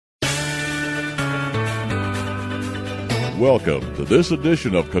welcome to this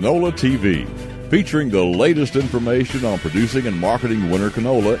edition of Canola TV, featuring the latest information on producing and marketing winter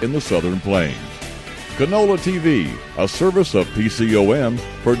canola in the Southern Plains. Canola TV, a service of PCOM,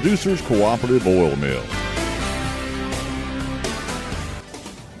 Producers Cooperative Oil Mill.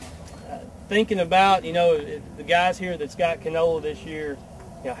 Thinking about, the guys here that's got canola this year,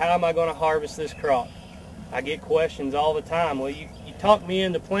 how am I going to harvest this crop? I get questions all the time. Well, you talked me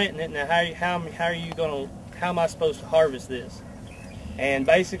into planting it. Now, how am I supposed to harvest this? And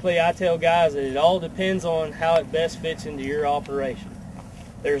basically, I tell guys that it all depends on how it best fits into your operation.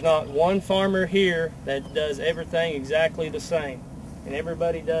 There's not one farmer here that does everything exactly the same, and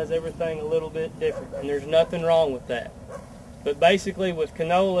everybody does everything a little bit different, and there's nothing wrong with that. But basically, with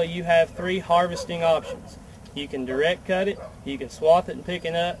canola, you have three harvesting options. You can direct cut it, you can swath it and pick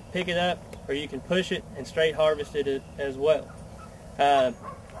it up, or you can push it and straight harvest it as well.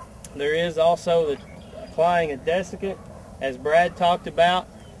 There is also applying a desiccant, as Brad talked about,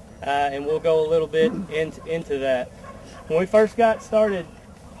 and we'll go a little bit into that. When we first got started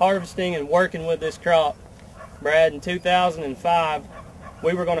harvesting and working with this crop, Brad, in 2005,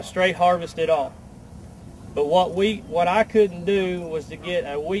 we were going to straight harvest it all. But what I couldn't do was to get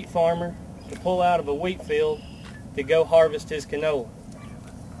a wheat farmer to pull out of a wheat field to go harvest his canola.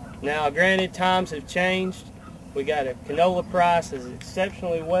 Now, granted, times have changed. We got a canola price is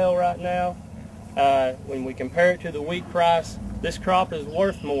exceptionally well right now. When we compare it to the wheat price, this crop is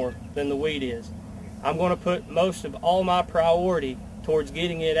worth more than the wheat is. I'm going to put most of all my priority towards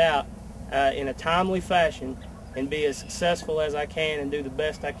getting it out in a timely fashion and be as successful as I can and do the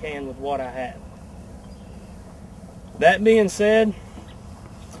best I can with what I have. That being said,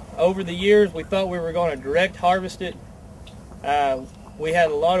 over the years we thought we were going to direct harvest it. We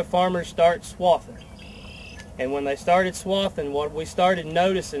had a lot of farmers start swathing. And when they started swathing, what we started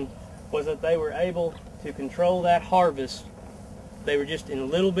noticing was that they were able to control that harvest. They were just in a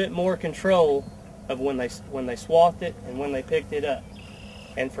little bit more control of when they swathed it and when they picked it up.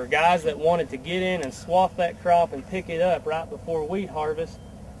 And for guys that wanted to get in and swath that crop and pick it up right before wheat harvest,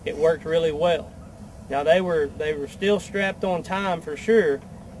 it worked really well. Now they were still strapped on time for sure,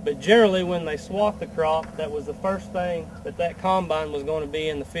 but generally when they swathed the crop, that was the first thing that combine was going to be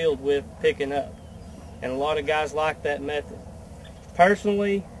in the field with picking up. And a lot of guys like that method.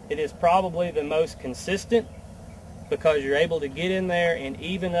 Personally, it is probably the most consistent because you're able to get in there and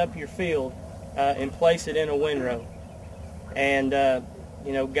even up your field and place it in a windrow. And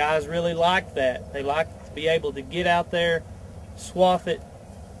guys really like that. They like to be able to get out there, swath it,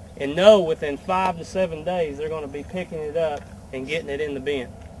 and know within 5 to 7 days they're going to be picking it up and getting it in the bin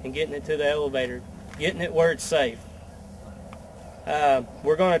and getting it to the elevator, getting it where it's safe.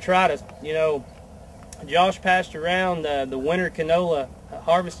 We're going to try to, Josh passed around the winter canola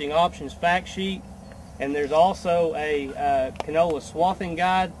harvesting options fact sheet, and there's also a canola swathing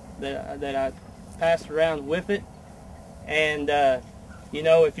guide that I passed around with it. And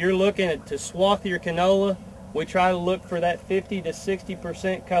if you're looking to swath your canola, we try to look for that 50 to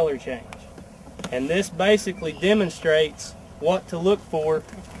 60% color change. And this basically demonstrates what to look for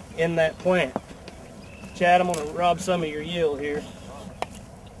in that plant. Chad, I'm going to rob some of your yield here.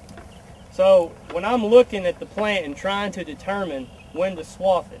 So when I'm looking at the plant and trying to determine when to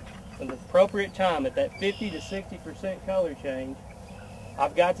swath it, at the appropriate time at that 50 to 60% color change,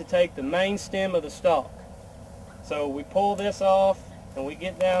 I've got to take the main stem of the stalk. So we pull this off and we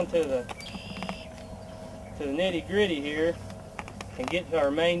get down to the nitty-gritty here and get to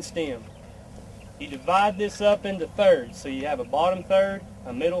our main stem. You divide this up into thirds, so you have a bottom third,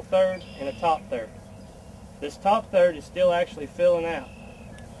 a middle third, and a top third. This top third is still actually filling out,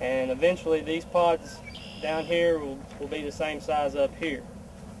 and eventually these pods down here will be the same size up here.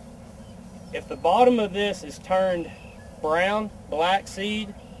 If the bottom of this is turned brown, black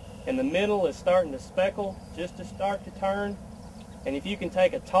seed, and the middle is starting to speckle just to start to turn, and if you can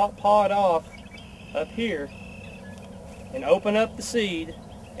take a top pod off up here and open up the seed,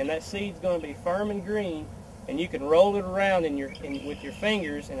 and that seed's going to be firm and green, and you can roll it around with your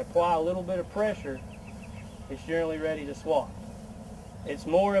fingers and apply a little bit of pressure, it's generally ready to swath. It's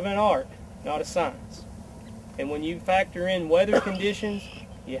more of an art, not a science. And when you factor in weather conditions,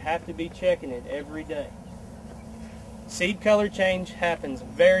 you have to be checking it every day. Seed color change happens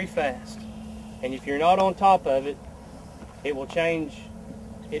very fast, and if you're not on top of it, it will change.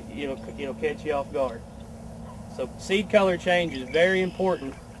 It'll catch you off guard. So seed color change is very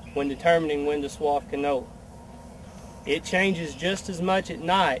important when determining when to swath canola. It changes just as much at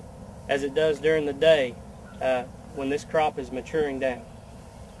night as it does during the day when this crop is maturing down.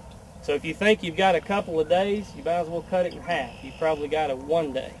 So if you think you've got a couple of days, you might as well cut it in half. You've probably got a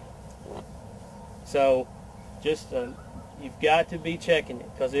 1 day. So just you've got to be checking it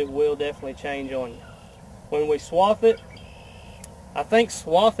because it will definitely change on you. When we swath it, I think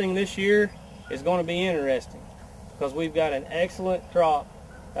swathing this year is going to be interesting because we've got an excellent crop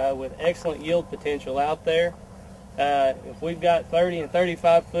with excellent yield potential out there. If we've got 30 and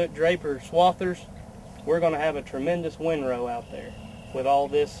 35 foot draper swathers, we're going to have a tremendous windrow out there with all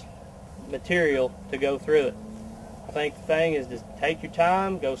this material to go through it. I think the thing is to take your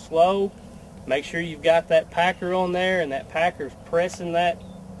time, go slow, make sure you've got that packer on there and that packer's pressing that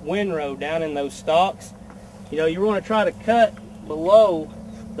windrow down in those stalks. You know, you want to try to cut below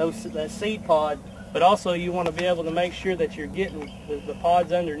that seed pod, but also you want to be able to make sure that you're getting the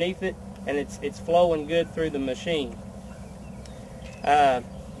pods underneath it and it's flowing good through the machine.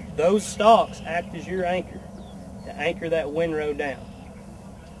 Those stalks act as your anchor to anchor that windrow down.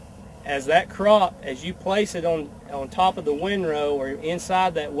 As that crop, as you place it on top of the windrow or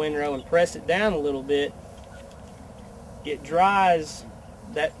inside that windrow and press it down a little bit, it dries.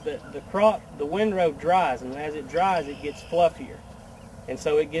 The windrow dries, and as it dries, it gets fluffier, and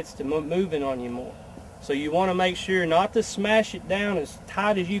so it gets to moving on you more. So you want to make sure not to smash it down as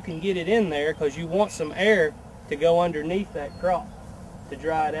tight as you can get it in there, because you want some air to go underneath that crop to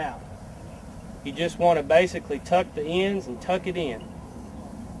dry it out. You just want to basically tuck the ends and tuck it in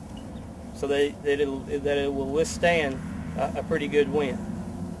so that it will withstand a pretty good wind.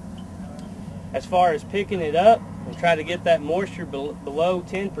 As far as picking it up, and try to get that moisture below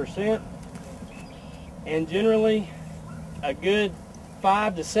 10%, and generally a good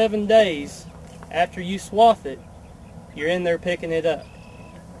 5 to 7 days after you swath it, you're in there picking it up.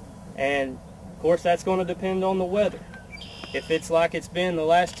 And of course that's going to depend on the weather. If it's like it's been the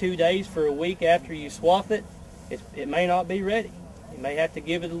last 2 days for a week after you swath it, it may not be ready. You may have to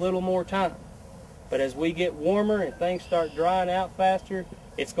give it a little more time. But as we get warmer and things start drying out faster,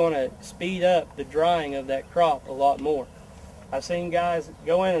 it's going to speed up the drying of that crop a lot more. I've seen guys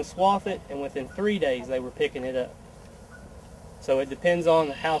go in and swath it, and within 3 days they were picking it up. So it depends on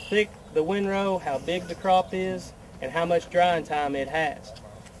how thick the windrow, how big the crop is, and how much drying time it has.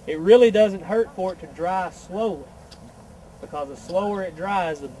 It really doesn't hurt for it to dry slowly, because the slower it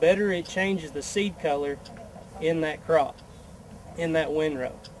dries, the better it changes the seed color in that crop, in that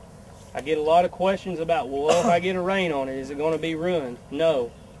windrow. I get a lot of questions about, well, if I get a rain on it, is it going to be ruined? No,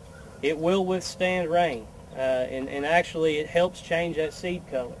 it will withstand rain, and actually it helps change that seed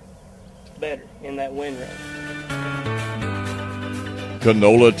color better in that windrow.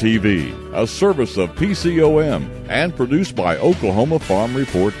 Canola TV, a service of PCOM and produced by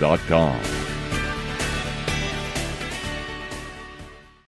OklahomaFarmReport.com.